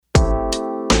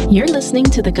You're listening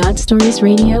to the God Stories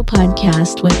Radio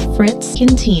podcast with Fritz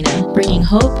Cantina, bringing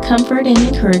hope, comfort, and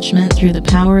encouragement through the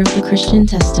power of the Christian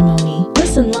testimony.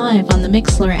 Listen live on the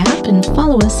Mixlr app and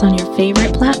follow us on your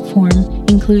favorite platform,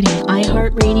 including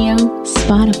iHeartRadio,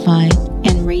 Spotify,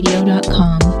 and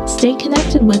Radio.com. Stay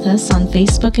connected with us on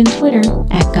Facebook and Twitter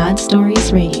at God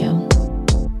Stories Radio.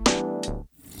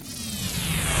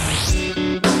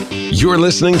 You're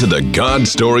listening to the God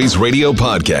Stories Radio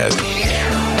podcast.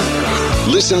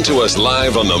 Listen to us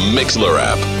live on the Mixlr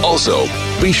app. Also,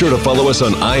 be sure to follow us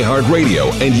on iHeartRadio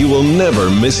and you will never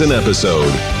miss an episode.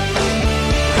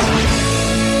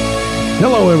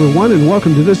 Hello, everyone, and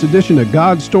welcome to this edition of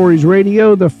God Stories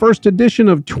Radio, the first edition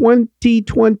of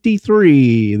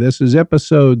 2023. This is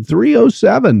episode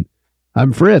 307.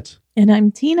 I'm Fritz. And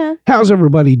I'm Tina. How's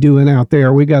everybody doing out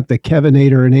there? We got the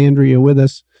Kevinator and Andrea with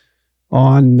us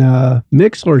on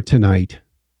Mixlr tonight.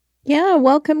 Yeah,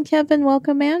 welcome, Kevin.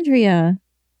 Welcome, Andrea.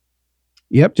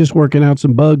 Yep, just working out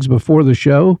some bugs before the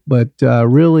show, but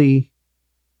really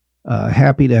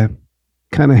happy to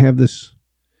kind of have this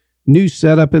new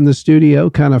setup in the studio,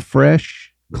 kind of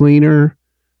fresh, cleaner,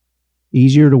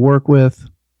 easier to work with,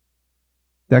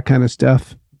 that kind of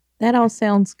stuff. That all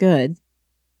sounds good.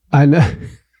 I know.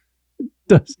 It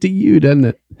does to you, doesn't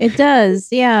it? It does,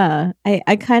 yeah.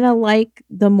 I kind of like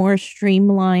the more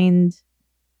streamlined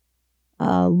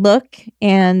look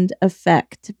and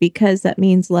effect because that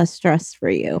means less stress for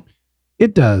you.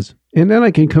 It does. And then I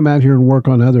can come out here and work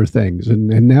on other things. And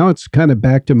now it's kind of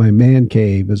back to my man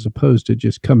cave as opposed to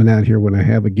just coming out here when I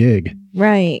have a gig.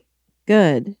 Right.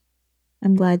 Good.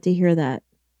 I'm glad to hear that.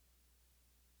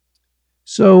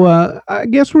 So I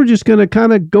guess we're just going to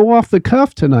kind of go off the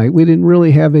cuff tonight. We didn't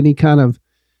really have any kind of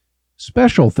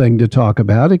special thing to talk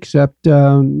about except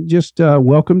just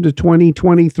welcome to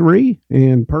 2023.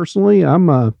 And personally,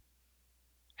 I'm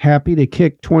happy to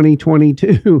kick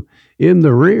 2022 in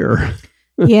the rear.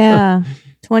 Yeah,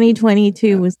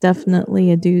 2022 was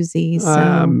definitely a doozy.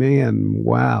 So. Man,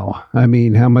 wow. I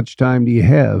mean, how much time do you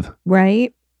have?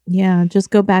 Right? Yeah,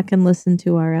 just go back and listen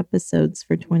to our episodes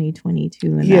for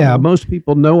 2022. And yeah, most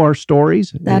people know our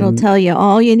stories. That'll tell you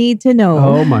all you need to know.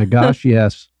 Oh my gosh,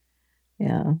 yes.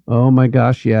 Yeah. Oh my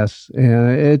gosh, yes.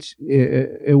 And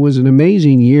it was an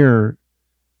amazing year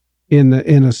in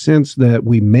a sense that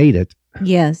we made it.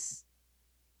 Yes.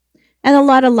 And a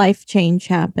lot of life change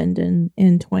happened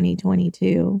in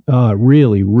 2022. It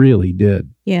really, really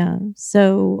did. Yeah.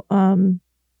 So I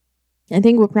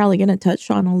think we're probably going to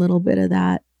touch on a little bit of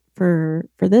that for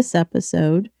this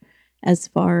episode as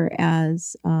far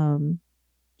as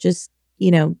just,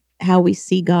 how we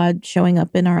see God showing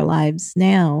up in our lives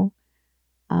now.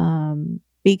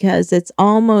 Because it's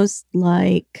almost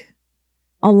like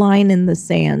a line in the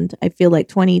sand. I feel like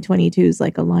 2022 is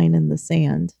like a line in the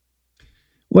sand.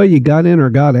 Well, you got in or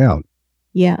got out.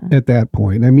 Yeah. At that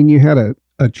point. I mean, you had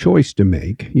a choice to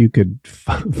make. You could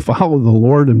follow the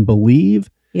Lord and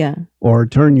believe. Yeah. Or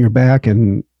turn your back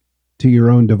and to your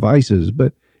own devices.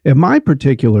 But in my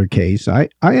particular case, I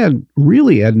had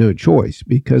no choice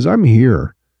because I'm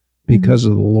here because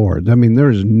of the Lord. I mean,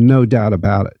 there's no doubt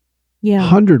about it. Yeah.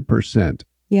 100%.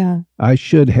 Yeah. I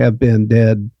should have been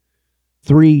dead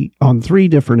on three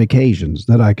different occasions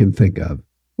that I can think of.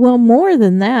 Well, more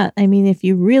than that. I mean, if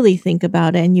you really think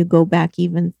about it and you go back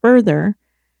even further,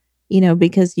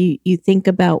 because you think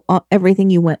about everything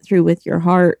you went through with your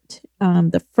heart,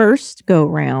 the first go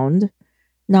round,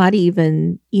 not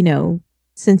even,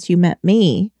 since you met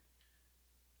me,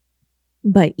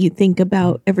 but you think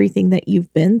about everything that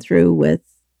you've been through with,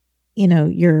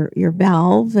 your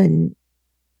valve and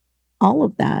all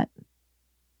of that.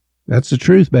 That's the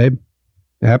truth, babe.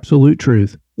 Absolute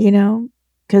truth.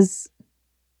 Because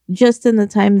just in the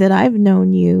time that I've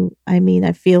known you, I mean,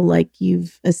 I feel like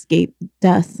you've escaped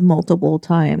death multiple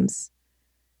times,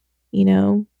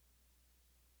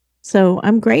 So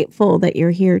I'm grateful that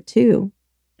you're here too.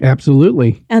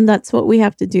 Absolutely. And that's what we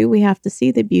have to do. We have to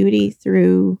see the beauty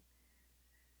through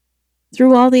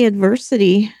all the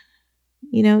adversity.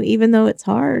 Even though it's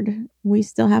hard, we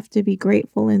still have to be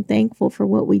grateful and thankful for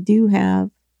what we do have.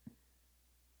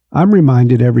 I'm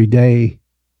reminded every day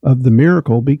of the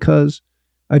miracle because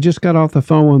I just got off the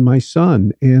phone with my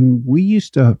son and we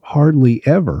used to hardly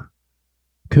ever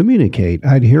communicate.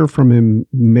 I'd hear from him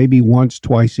maybe once,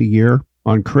 twice a year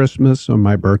on Christmas, on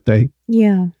my birthday.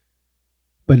 Yeah.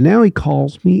 But now he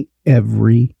calls me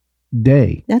every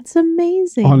day. That's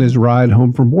amazing. On his ride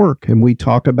home from work. And we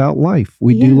talk about life.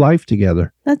 We do life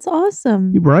together. That's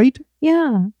awesome. Right?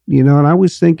 Yeah. And I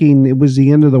was thinking it was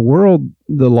the end of the world.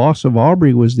 The loss of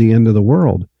Aubrey was the end of the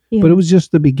world. Yeah. But it was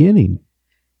just the beginning.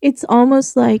 It's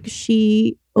almost like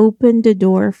she opened a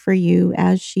door for you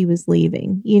as she was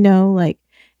leaving,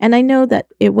 and I know that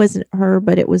it wasn't her,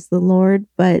 but it was the Lord.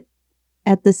 But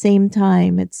at the same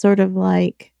time, it's sort of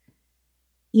like,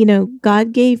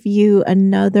 God gave you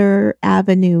another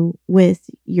avenue with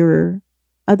your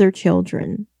other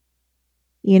children,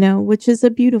 which is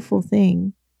a beautiful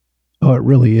thing. Oh, it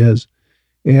really is.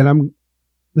 And I'm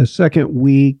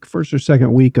the first or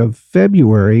second week of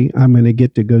February, I'm going to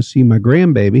get to go see my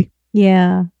grandbaby.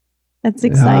 Yeah, that's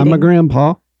exciting. I'm a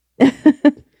grandpa.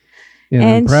 And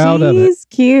I'm proud of it. She's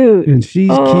cute. And she's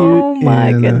cute. Oh,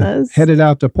 my goodness. Headed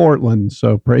out to Portland,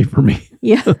 so pray for me.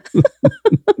 Yeah.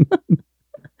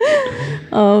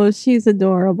 Oh, she's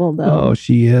adorable, though. Oh,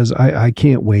 she is. I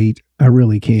can't wait. I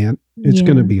really can't. It's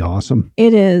going to be awesome.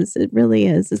 It is. It really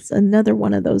is. It's another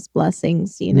one of those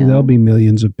blessings, There'll be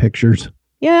millions of pictures.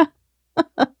 Yeah.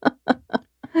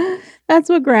 That's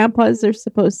what grandpas are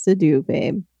supposed to do,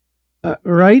 babe.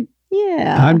 Right?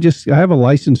 Yeah. I have a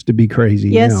license to be crazy.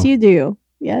 Yes, you do.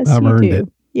 Yes, I've earned do.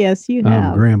 it. Yes, you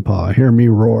have. I'm grandpa. Hear me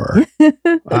roar.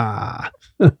 Ah.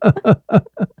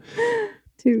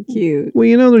 Too cute.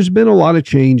 Well, there's been a lot of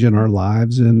change in our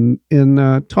lives, and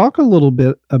talk a little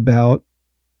bit about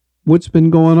what's been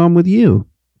going on with you.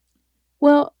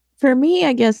 Well, for me,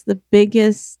 I guess the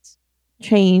biggest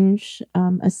change,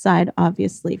 aside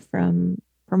obviously from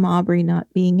Aubrey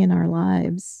not being in our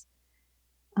lives,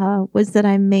 was that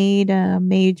I made a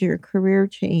major career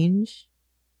change.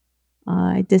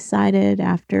 I decided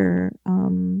after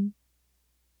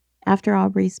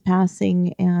Aubrey's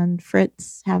passing and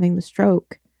Fritz having the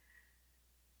stroke,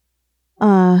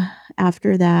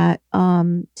 after that,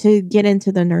 to get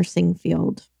into the nursing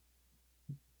field.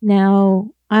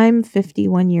 Now, I'm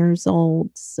 51 years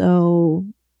old, so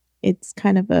it's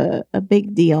kind of a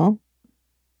big deal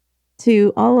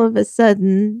to all of a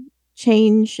sudden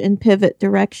change and pivot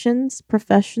directions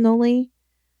professionally,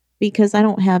 because I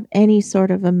don't have any sort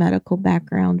of a medical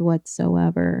background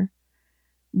whatsoever.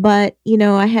 But,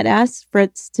 I had asked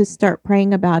Fritz to start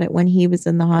praying about it when he was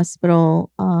in the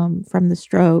hospital from the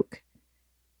stroke.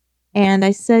 And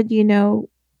I said,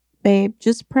 babe,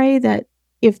 just pray that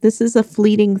if this is a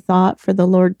fleeting thought, for the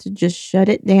Lord to just shut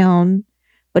it down.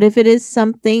 But if it is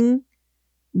something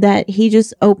that he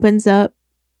just opens the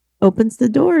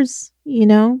doors,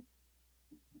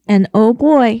 And oh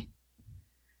boy,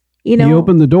 he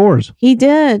opened the doors. He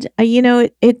did.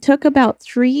 It took about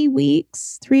 3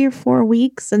 or 4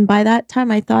 weeks. And by that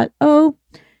time I thought, oh,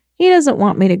 he doesn't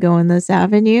want me to go in this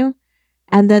avenue.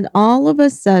 And then all of a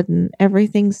sudden,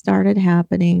 everything started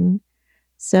happening.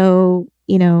 So,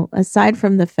 aside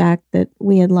from the fact that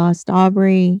we had lost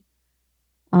Aubrey,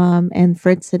 and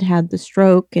Fritz had the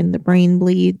stroke and the brain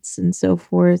bleeds and so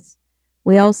forth,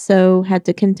 we also had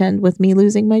to contend with me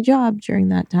losing my job during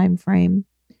that time frame.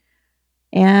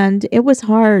 And it was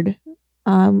hard.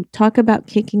 Talk about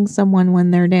kicking someone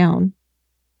when they're down.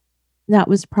 That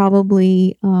was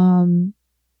probably,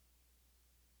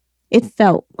 it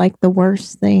felt like the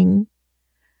worst thing.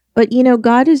 But,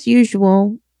 God, as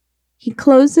usual, he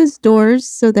closes doors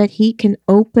so that he can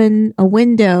open a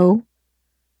window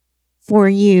for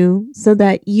you so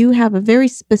that you have a very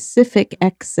specific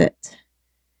exit.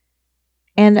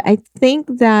 And I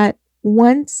think that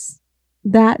once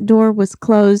that door was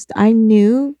closed, I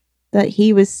knew that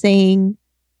he was saying,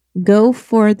 go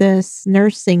for this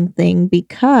nursing thing,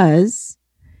 because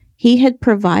he had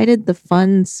provided the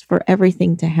funds for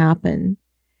everything to happen.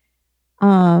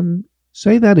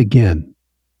 Say that again.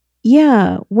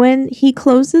 Yeah. When he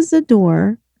closes a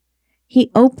door,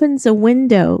 he opens a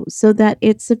window so that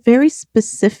it's a very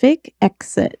specific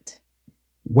exit.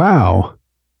 Wow.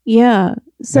 Yeah.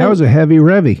 So that was a heavy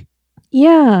revy.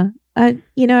 Yeah. I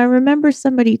remember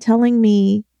somebody telling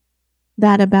me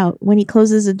that about when he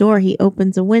closes a door, he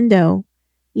opens a window,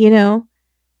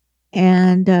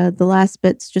 and the last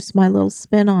bit's just my little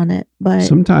spin on it. But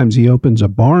sometimes he opens a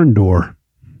barn door.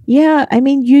 Yeah. I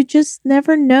mean, you just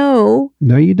never know.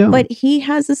 No, you don't. But he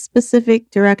has a specific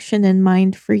direction in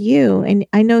mind for you. And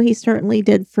I know he certainly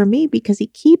did for me, because he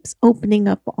keeps opening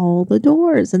up all the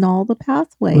doors and all the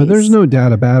pathways. Well, there's no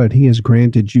doubt about it. He has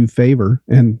granted you favor,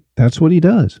 and that's what he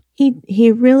does.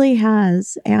 He really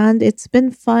has. And it's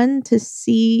been fun to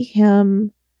see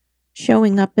him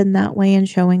showing up in that way and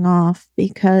showing off,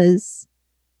 because,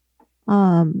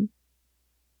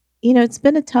 it's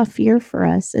been a tough year for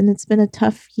us, and it's been a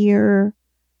tough year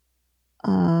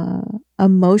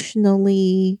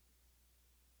emotionally.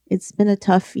 It's been a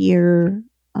tough year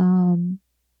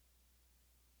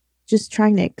just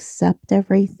trying to accept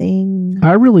everything.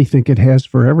 I really think it has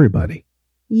for everybody.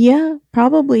 Yeah,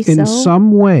 probably so. In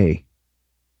some way,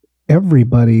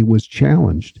 everybody was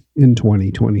challenged in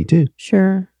 2022.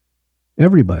 Sure.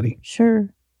 Everybody.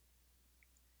 Sure.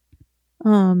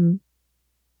 All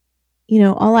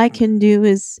I can do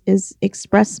is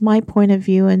express my point of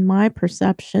view and my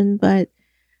perception, but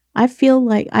I feel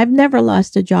like I've never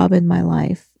lost a job in my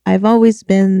life. I've always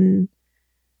been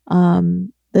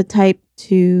the type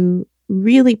to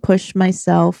really push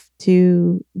myself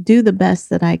to do the best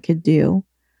that I could do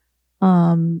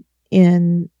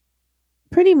in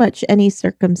pretty much any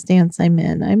circumstance I'm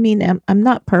in. I mean, I'm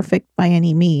not perfect by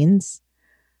any means,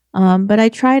 but I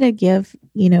try to give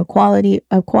a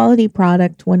quality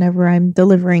product whenever I'm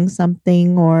delivering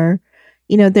something, or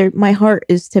my heart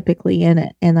is typically in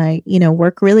it, and I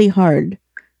work really hard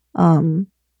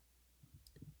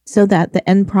so that the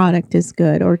end product is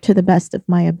good, or to the best of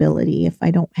my ability. If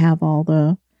I don't have all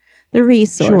the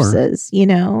resources,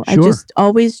 I Sure. just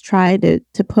always try to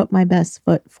put my best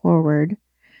foot forward.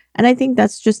 And I think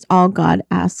that's just all God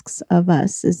asks of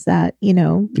us, is that,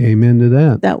 Amen to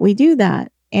that. that we do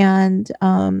that. And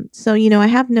so, I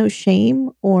have no shame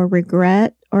or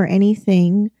regret or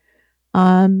anything.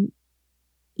 And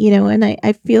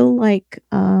I feel like,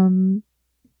 when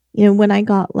I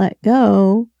got let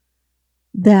go,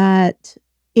 that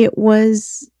it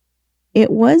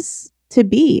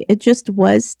just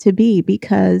was to be,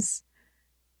 because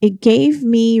it gave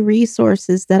me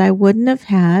resources that I wouldn't have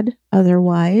had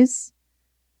otherwise,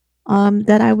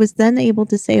 that I was then able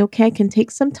to say, okay, I can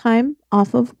take some time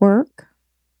off of work,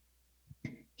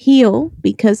 heal,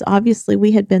 because obviously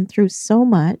we had been through so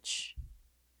much,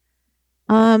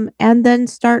 and then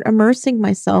start immersing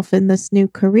myself in this new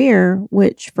career,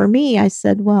 which for me, I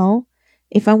said, well,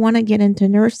 if I want to get into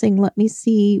nursing, let me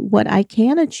see what I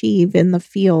can achieve in the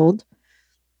field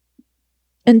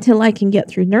until I can get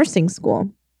through nursing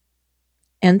school.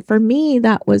 And for me,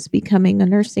 that was becoming a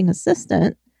nursing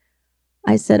assistant.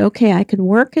 I said, okay, I could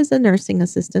work as a nursing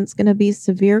assistant. It's going to be a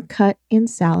severe cut in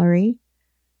salary.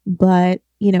 But,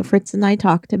 Fritz and I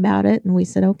talked about it, and we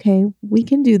said, okay, we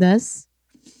can do this.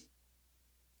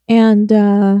 And,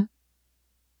 God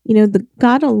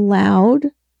allowed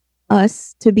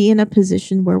us to be in a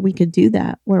position where we could do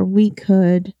that, where we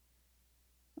could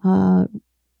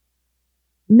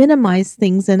minimize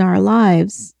things in our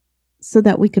lives so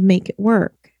that we could make it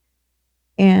work.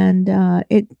 And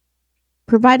it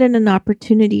provided an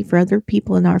opportunity for other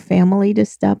people in our family to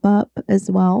step up as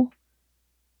well.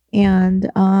 And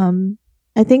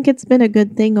I think it's been a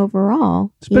good thing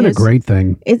overall. It's been a great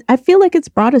thing. I feel like it's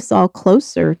brought us all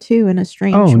closer too, in a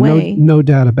strange way. No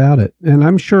doubt about it. And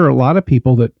I'm sure a lot of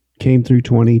people that came through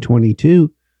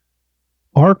 2022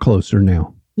 are closer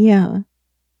now. Yeah.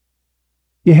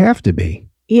 You have to be.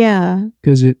 Yeah.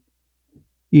 Because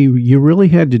you really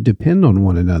had to depend on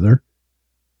one another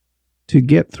to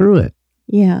get through it.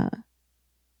 Yeah.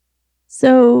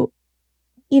 So,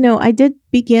 I did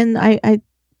begin, I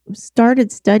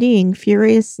started studying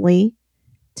furiously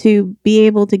to be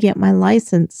able to get my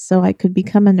license so I could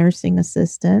become a nursing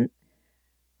assistant.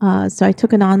 So I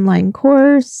took an online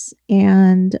course,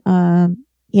 and,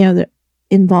 that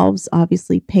involves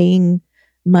obviously paying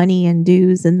money and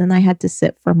dues. And then I had to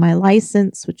sit for my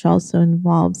license, which also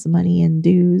involves money and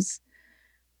dues.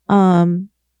 And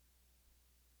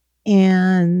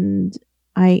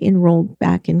I enrolled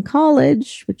back in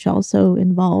college, which also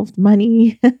involved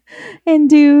money and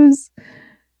dues.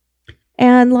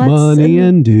 And money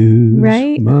and dues.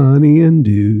 Right? Money and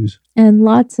dues. And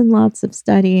lots of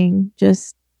studying,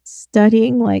 just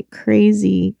studying like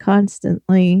crazy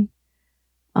constantly.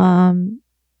 And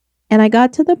I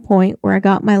got to the point where I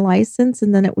got my license,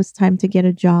 and then it was time to get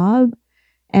a job.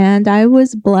 And I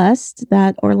was blessed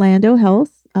that Orlando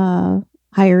Health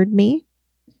hired me.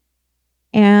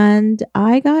 And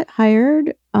I got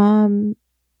hired in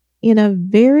a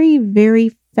very,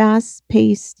 very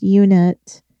fast-paced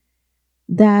unit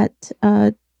that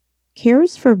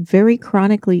cares for very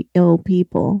chronically ill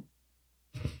people.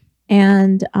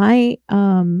 And I've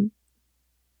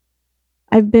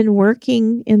been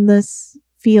working in this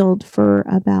field for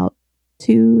about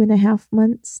 2.5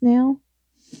 months now.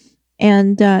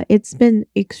 And it's been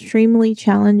extremely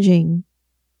challenging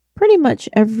pretty much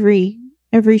every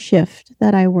shift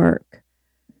that I work.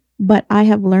 But I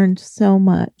have learned so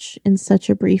much in such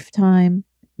a brief time.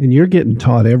 And you're getting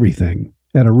taught everything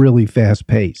at a really fast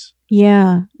pace.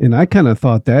 Yeah. And I kind of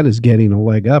thought that is getting a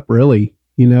leg up, really,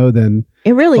 than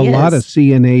it really is. A lot of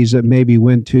CNAs that maybe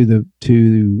went to the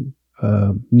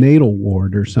natal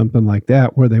ward or something like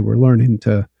that, where they were learning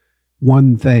to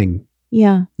one thing.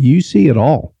 Yeah. You see it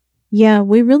all. Yeah,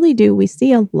 we really do. We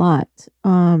see a lot.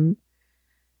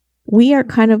 We are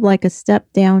kind of like a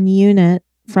step down unit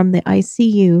from the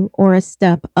ICU or a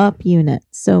step up unit.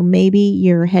 So maybe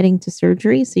you're heading to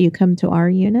surgery, so you come to our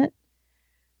unit,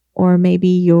 or maybe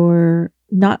you're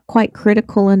not quite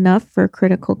critical enough for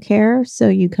critical care, so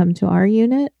you come to our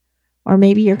unit, or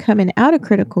maybe you're coming out of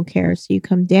critical care, so you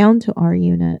come down to our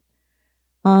unit.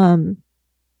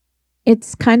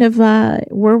 It's kind of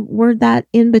we're that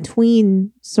in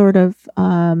between sort of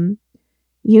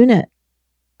unit.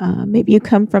 Maybe you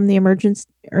come from the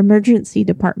emergency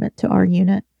department to our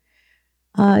unit.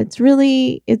 It's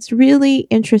really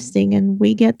interesting, and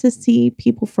we get to see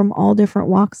people from all different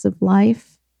walks of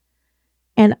life.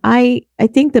 And I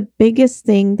think the biggest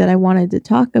thing that I wanted to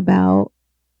talk about,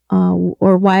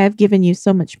 or why I've given you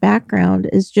so much background,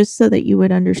 is just so that you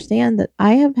would understand that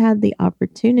I have had the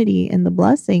opportunity and the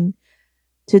blessing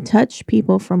to touch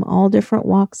people from all different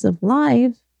walks of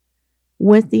life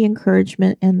with the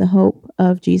encouragement and the hope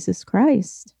of Jesus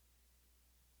Christ.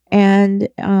 And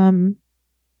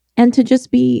to just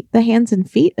be the hands and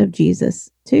feet of Jesus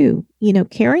too,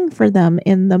 caring for them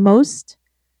in the most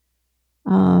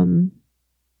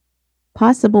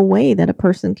possible way that a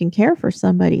person can care for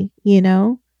somebody,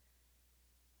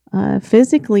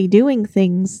 physically doing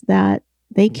things that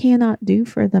they cannot do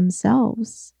for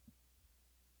themselves.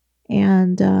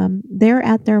 And they're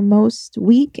at their most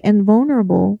weak and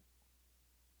vulnerable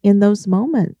in those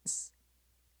moments.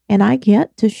 And I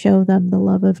get to show them the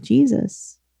love of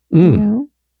Jesus, And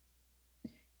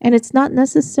it's not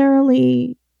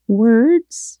necessarily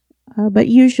words, but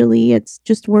usually it's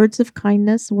just words of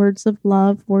kindness, words of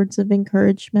love, words of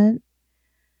encouragement.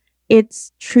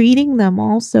 It's treating them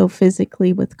also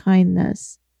physically with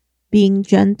kindness, being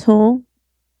gentle,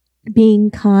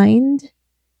 being kind,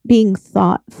 being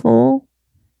thoughtful,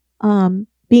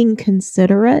 being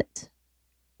considerate.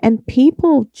 And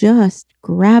people just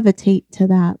gravitate to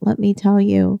that, let me tell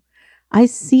you. I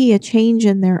see a change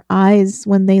in their eyes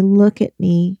when they look at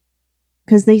me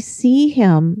because they see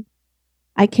him.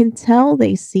 I can tell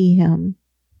they see him.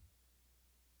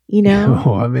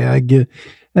 Oh, I mean,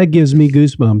 that gives me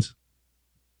goosebumps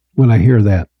when I hear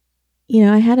that.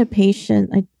 I had a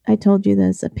patient, I told you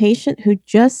this, a patient who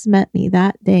just met me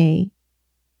that day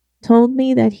told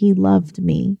me that he loved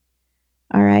me.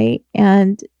 All right.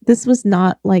 And this was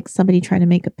not like somebody trying to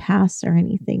make a pass or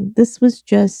anything. This was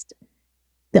just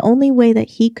the only way that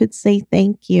he could say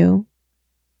thank you,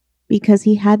 because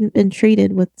he hadn't been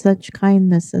treated with such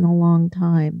kindness in a long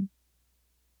time.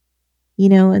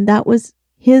 And that was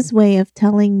his way of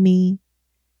telling me,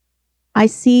 I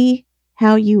see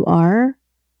how you are,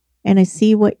 and I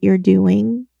see what you're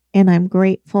doing, and I'm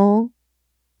grateful,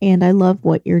 and I love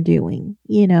what you're doing,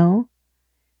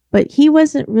 But he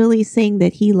wasn't really saying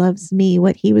that he loves me.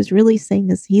 What he was really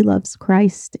saying is he loves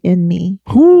Christ in me.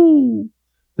 Ooh,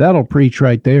 that'll preach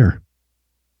right there.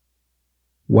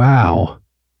 Wow.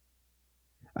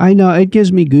 I know, it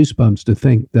gives me goosebumps to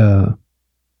think does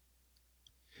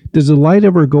the light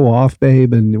ever go off,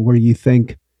 babe, and where you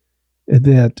think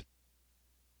that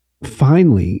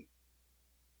finally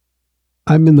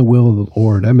I'm in the will of the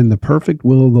Lord. I'm in the perfect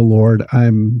will of the Lord.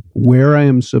 I'm where I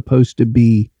am supposed to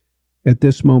be at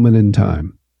this moment in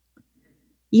time.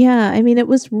 Yeah, I mean, it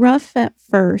was rough at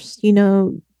first.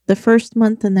 The first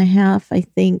month and a half, I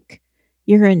think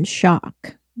you're in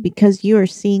shock because you are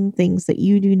seeing things that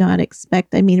you do not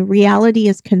expect. I mean, reality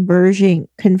is converging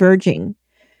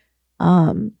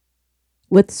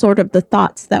with sort of the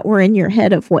thoughts that were in your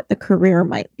head of what the career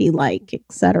might be like,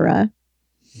 etc.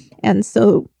 And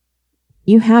so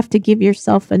you have to give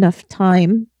yourself enough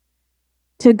time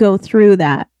to go through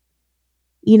that.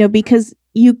 Because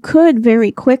you could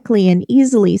very quickly and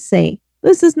easily say,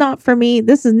 this is not for me.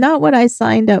 This is not what I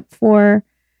signed up for,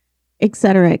 et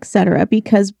cetera,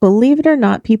 because believe it or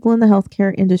not, people in the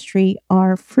healthcare industry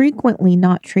are frequently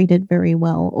not treated very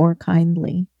well or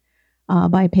kindly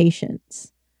by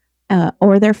patients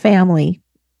or their family.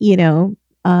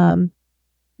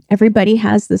 Everybody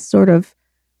has this sort of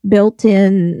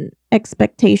built-in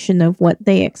expectation of what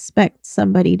they expect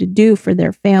somebody to do for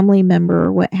their family member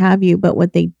or what have you. But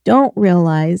what they don't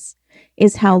realize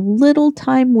is how little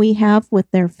time we have with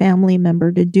their family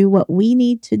member to do what we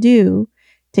need to do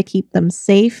to keep them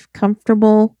safe,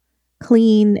 comfortable,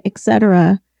 clean,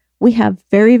 etc. We have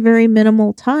very, very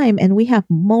minimal time, and we have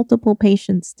multiple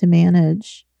patients to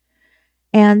manage.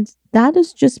 And that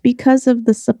is just because of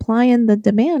the supply and the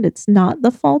demand. It's not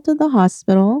the fault of the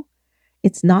hospital.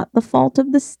 It's not the fault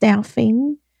of the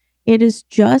staffing. It is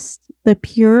just the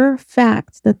pure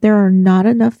fact that there are not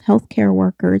enough healthcare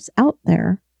workers out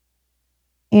there.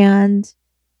 And,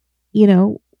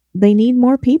 they need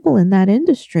more people in that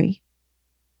industry.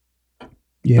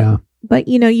 Yeah. But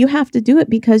you have to do it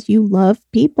because you love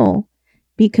people,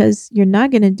 because you're not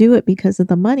going to do it because of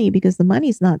the money, because the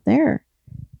money's not there.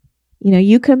 You know,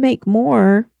 you can make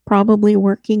more probably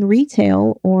working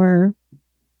retail or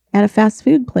at a fast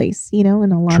food place, you know,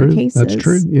 in a lot of cases. That's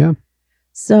true. Yeah.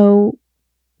 So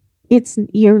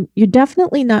you're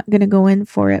definitely not going to go in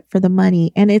for it for the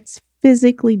money, and it's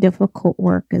physically difficult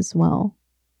work as well.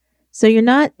 So you're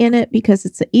not in it because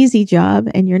it's an easy job,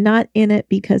 and you're not in it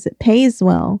because it pays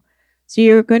well. So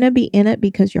you're going to be in it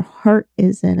because your heart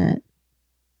is in it.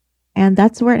 And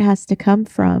that's where it has to come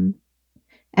from.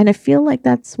 And I feel like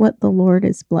that's what the Lord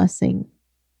is blessing,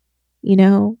 you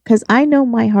know, because I know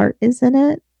my heart is in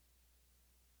it.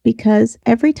 Because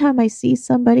every time I see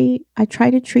somebody, I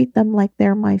try to treat them like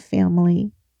they're my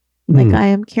family. Like I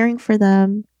am caring for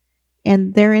them,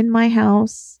 and they're in my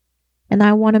house, and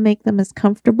I want to make them as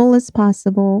comfortable as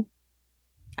possible.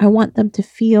 I want them to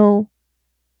feel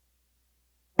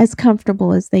as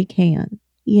comfortable as they can,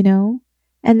 you know?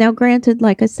 And now granted,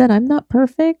 like I said, I'm not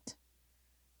perfect.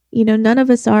 You know, none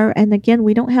of us are. And again,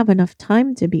 we don't have enough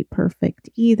time to be perfect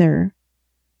either.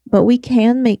 But we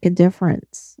can make a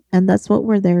difference. And that's what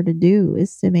we're there to do,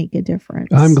 is to make a difference.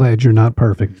 I'm glad you're not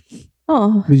perfect.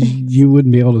 Oh, You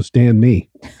wouldn't be able to stand me.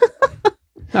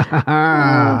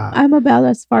 I'm about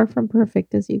as far from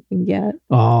perfect as you can get.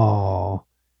 Oh,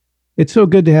 it's so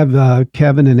good to have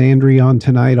Kevin and Andrea on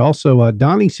tonight. Also,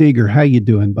 Donnie Seeger, how you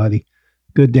doing, buddy?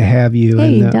 Good to have you.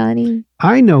 Hey, and, Donnie.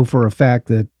 I know for a fact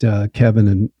that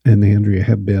Kevin and Andrea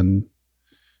have been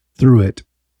through it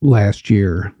last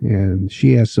year, and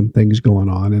she has some things going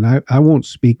on, and I won't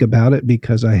speak about it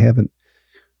because I haven't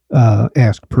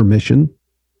asked permission,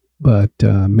 but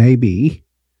maybe,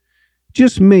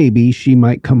 just maybe, she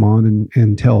might come on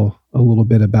and tell a little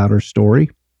bit about her story,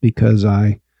 because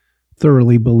I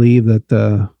thoroughly believe that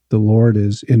the Lord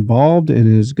is involved and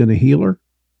is going to heal her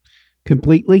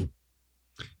completely.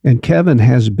 And Kevin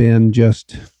has been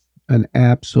just an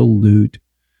absolute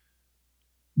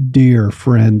dear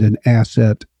friend and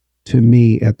asset to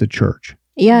me at the church.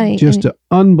 Yeah. Just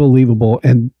unbelievable.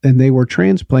 And they were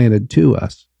transplanted to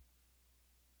us.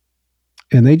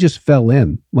 And they just fell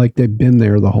in like they've been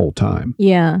there the whole time.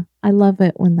 Yeah. I love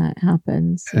it when that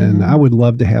happens. And I would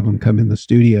love to have them come in the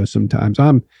studio sometimes.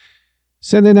 I'm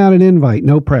sending out an invite.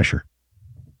 No pressure.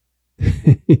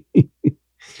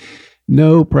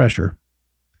 No pressure.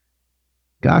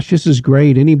 Gosh, this is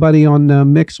great. Anybody on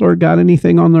Mixlr got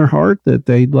anything on their heart that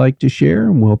they'd like to share?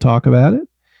 And we'll talk about it.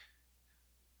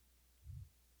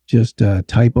 Just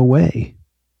type away.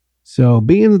 So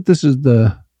being that this is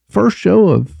the first show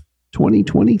of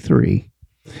 2023,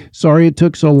 sorry it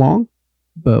took so long,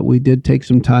 but we did take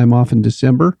some time off in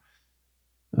December.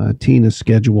 Tina's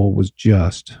schedule was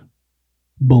just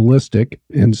ballistic,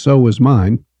 and so was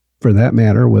mine, for that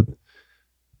matter, with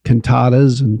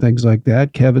cantatas and things like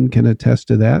that. Kevin can attest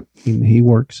to that. He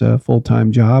works a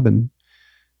full-time job, and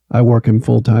I work him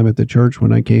full-time at the church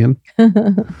when I can.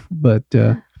 But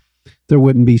there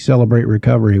wouldn't be Celebrate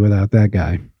Recovery without that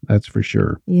guy. That's for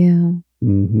sure. Yeah.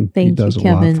 Mm-hmm. Thank you,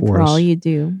 Kevin, for all you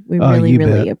do. We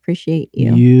really appreciate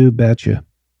you. You betcha.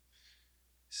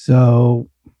 So,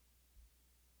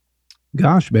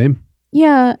 gosh, babe.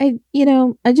 Yeah,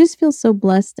 I just feel so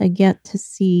blessed. I get to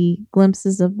see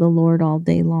glimpses of the Lord all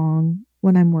day long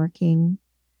when I'm working.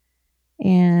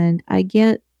 And I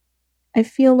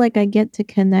feel like I get to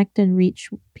connect and reach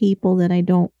people that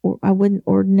I wouldn't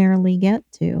ordinarily get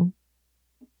to.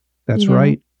 That's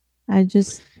right.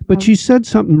 But you said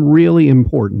something really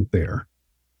important there.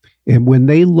 And when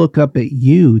they look up at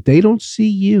you, they don't see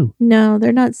you. No,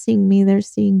 they're not seeing me. They're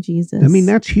seeing Jesus. I mean,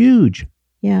 that's huge.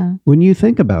 Yeah. When you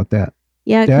think about that.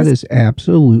 Yeah. That is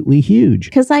absolutely huge.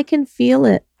 Because I can feel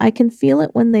it. I can feel it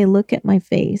when they look at my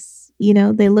face. You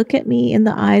know, they look at me in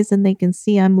the eyes and they can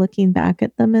see I'm looking back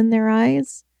at them in their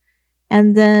eyes.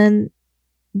 And then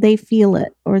they feel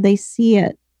it or they see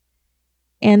it.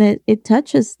 And it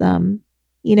touches them,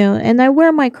 you know, and I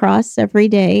wear my cross every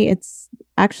day. It's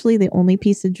actually the only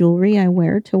piece of jewelry I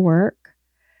wear to work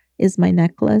is my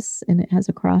necklace, and it has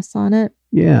a cross on it.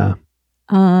 Yeah.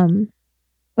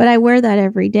 But I wear that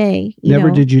every day. Never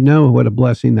did you know what a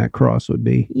blessing that cross would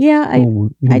be. Yeah.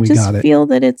 I just feel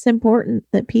that it's important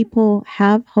that people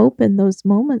have hope in those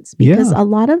moments, because a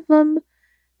lot of them,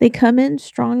 they come in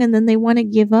strong and then they want to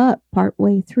give up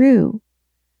partway through.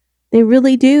 They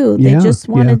really do. They just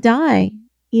want to die,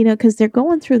 you know, because they're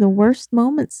going through the worst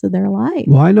moments of their life.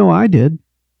 Well, I know I did.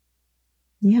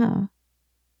 Yeah.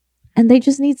 And they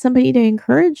just need somebody to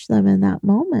encourage them in that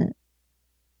moment,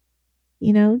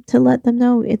 you know, to let them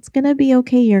know it's going to be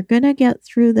okay. You're going to get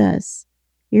through this.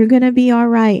 You're going to be all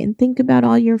right. And think about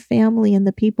all your family and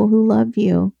the people who love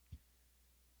you.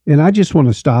 And I just want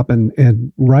to stop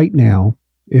and right now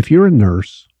if you're a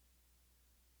nurse,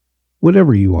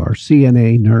 whatever you are,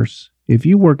 CNA, nurse, if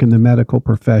you work in the medical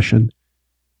profession,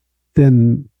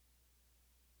 then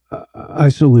I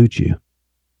salute you.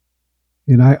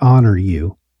 And I honor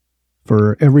you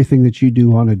for everything that you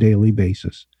do on a daily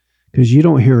basis, because you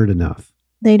don't hear it enough.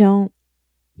 They don't.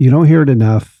 You don't hear it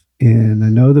enough. And I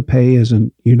know the pay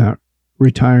isn't, you're not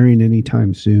retiring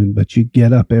anytime soon, but you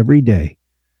get up every day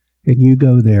and you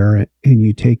go there and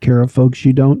you take care of folks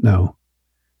you don't know,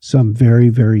 some very,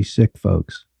 very sick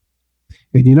folks.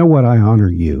 And you know what? I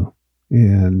honor you,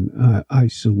 and I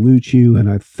salute you, and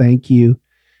I thank you.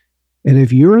 And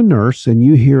if you're a nurse and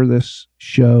you hear this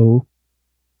show,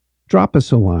 drop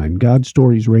us a line,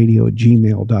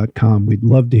 godstoriesradio@gmail.com. We'd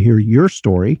love to hear your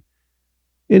story.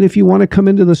 And if you want to come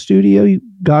into the studio,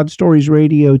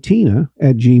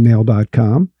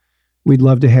 godstoriesradiotina@gmail.com. We'd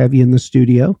love to have you in the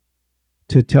studio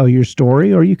to tell your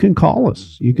story, or you can call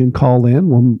us. You can call in.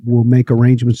 We'll make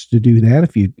arrangements to do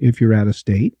that if you're out of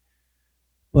state.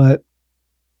 But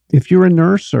if you're a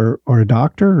nurse or a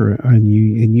doctor and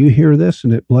you hear this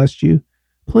and it blessed you,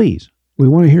 please, we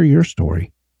want to hear your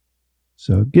story.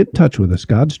 So get in touch with us,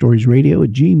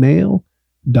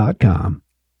 godstoriesradio@gmail.com.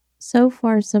 So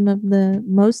far, some of the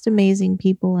most amazing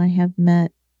people I have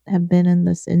met have been in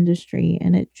this industry,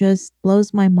 and it just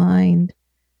blows my mind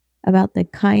about the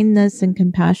kindness and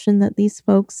compassion that these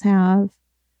folks have,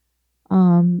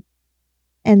 and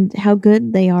how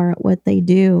good they are at what they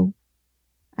do.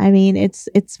 I mean,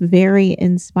 it's very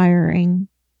inspiring,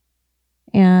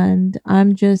 and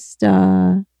I'm just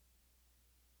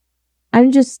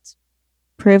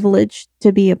privileged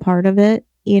to be a part of it,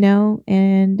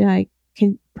 and I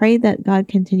can pray that God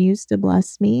continues to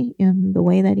bless me in the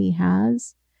way that he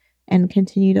has, and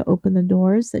continue to open the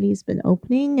doors that he's been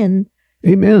opening, and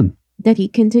amen, that he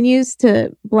continues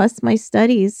to bless my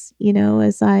studies,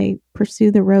 as I pursue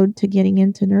the road to getting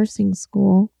into nursing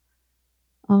school.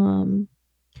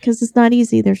 Because it's not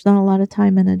easy. There's not a lot of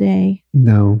time in a day.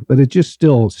 No, but it just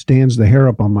still stands the hair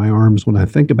up on my arms when I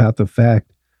think about the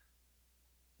fact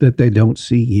that they don't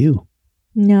see you.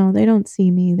 No, they don't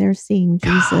see me. They're seeing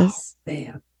Jesus. Oh,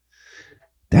 man.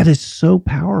 That is so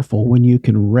powerful when you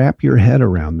can wrap your head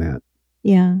around that.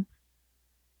 Yeah.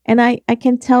 And I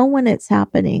can tell when it's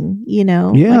happening, Yeah,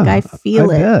 like I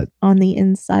feel it bet. on the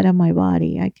inside of my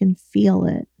body. I can feel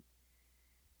it.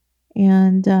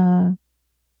 And,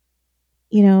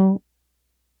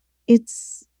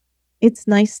 it's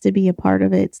nice to be a part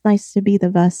of it. It's nice to be the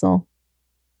vessel,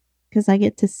 because I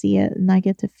get to see it and I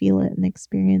get to feel it and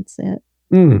experience it.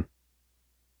 Man,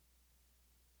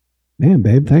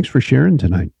 babe, thanks for sharing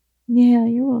tonight. Yeah,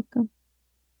 you're welcome.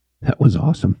 That was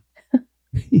awesome.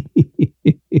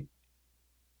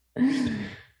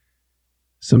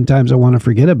 Sometimes I want to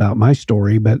forget about my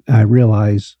story, but I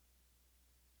realize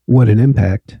what an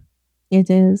impact it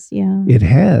is. Yeah, it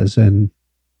has. And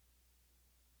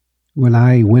when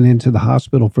I went into the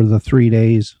hospital for the 3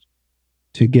 days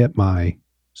to get my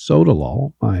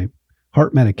Sodalol, my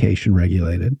heart medication,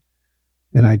 regulated,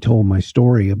 and I told my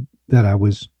story that I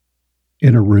was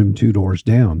in a room 2 doors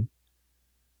down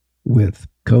with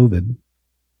COVID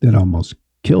that almost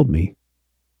killed me.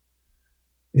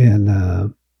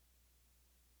 And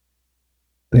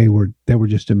they were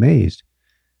just amazed.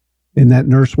 And that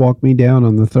nurse walked me down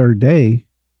on the 3rd day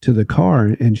to the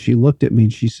car, and she looked at me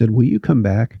and she said, "Will you come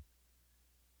back?"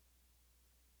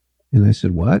 And I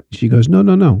said, "What?" She goes, No,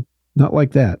 not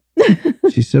like that.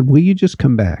 She said, "Will you just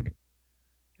come back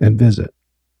and visit?"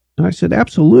 And I said,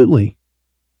 "Absolutely."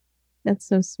 That's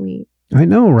so sweet. I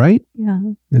know, right? Yeah.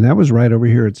 And that was right over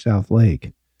here at South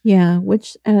Lake. Yeah,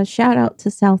 which shout out to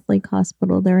South Lake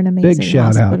Hospital. They're an amazing Big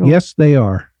shout hospital. out. Yes, they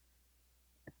are.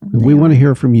 And we want to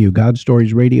hear from you.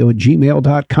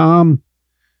 godstoriesradio@gmail.com.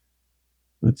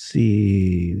 Let's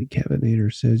see.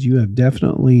 Kevinator says, "You have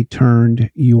definitely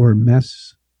turned your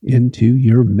mess into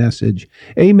your message."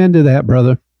 Amen to that,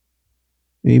 brother.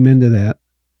 Amen to that.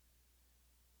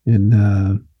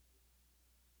 And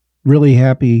really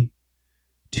happy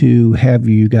to have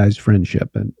you guys'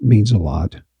 friendship. It means a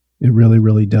lot. It really,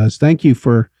 really does. Thank you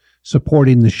for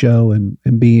supporting the show and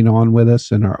being on with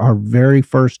us. And our very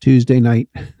first Tuesday night,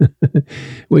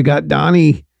 we got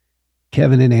Donnie,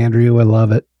 Kevin, and Andrew. I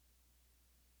love it.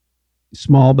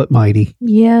 Small but mighty.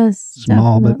 Yes.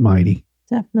 Small definitely. but mighty.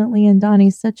 Definitely. And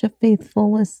Donnie's such a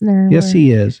faithful listener. Yes,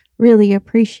 he is. Really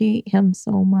appreciate him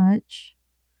so much.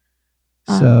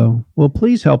 So, well,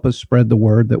 please help us spread the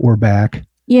word that we're back.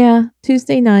 Yeah,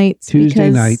 Tuesday nights. Tuesday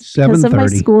nights, 7:30. Because of my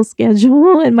school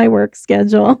schedule and my work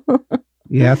schedule.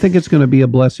 Yeah, I think it's going to be a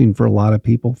blessing for a lot of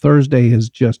people. Thursday is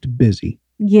just busy.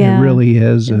 Yeah. It really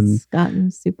is. And, It's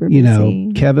gotten super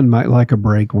busy. Kevin might like a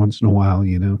break once in a while,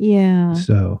 Yeah.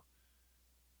 So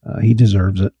he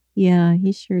deserves it. Yeah,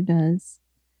 he sure does.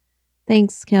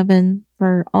 Thanks, Kevin,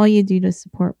 for all you do to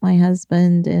support my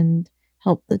husband and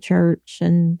help the church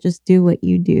and just do what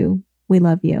you do. We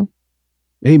love you.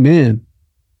 Amen.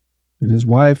 And his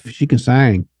wife, she can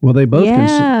sing. Well, they both can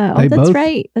sing. Yeah. They Oh, that's both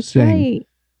right. That's sing. right.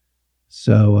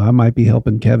 So I might be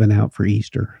helping Kevin out for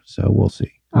Easter. So we'll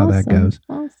see how that goes.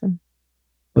 Awesome.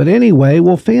 But anyway,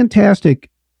 well, fantastic.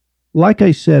 Like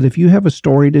I said, if you have a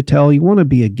story to tell, you want to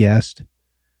be a guest,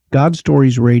 God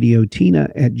Stories Radio,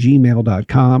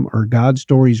 tina@gmail.com or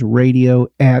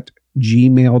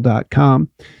godstoriesradio@gmail.com.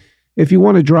 If you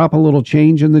want to drop a little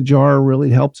change in the jar, it really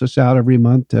helps us out every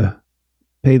month to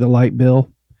pay the light bill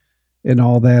and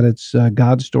all that. It's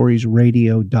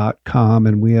godstoriesradio.com,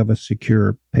 and we have a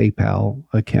secure PayPal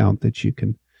account that you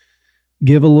can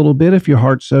give a little bit if your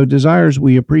heart so desires.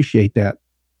 We appreciate that.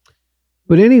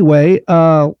 But anyway,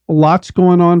 lots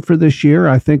going on for this year.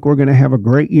 I think we're going to have a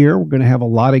great year. We're going to have a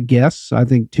lot of guests. I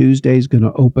think Tuesday's going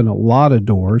to open a lot of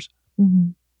doors. Mm-hmm.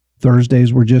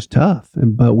 Thursdays were just tough,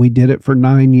 but we did it for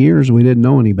 9 years. We didn't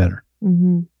know any better.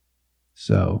 Mm-hmm.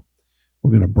 So we're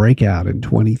going to break out in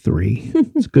 23.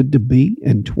 It's good to be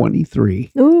in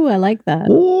 23. Ooh, I like that.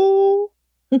 Oh,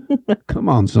 come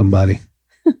on, somebody.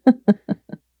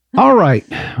 All right.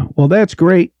 Well, that's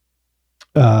great.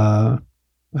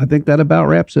 I think that about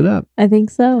wraps it up. I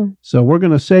think so. So we're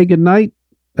going to say goodnight.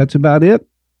 That's about it.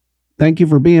 Thank you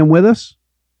for being with us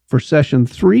for session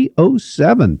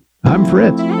 307. I'm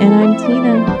Fritz. And I'm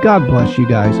Tina. God bless you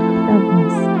guys. God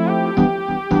bless.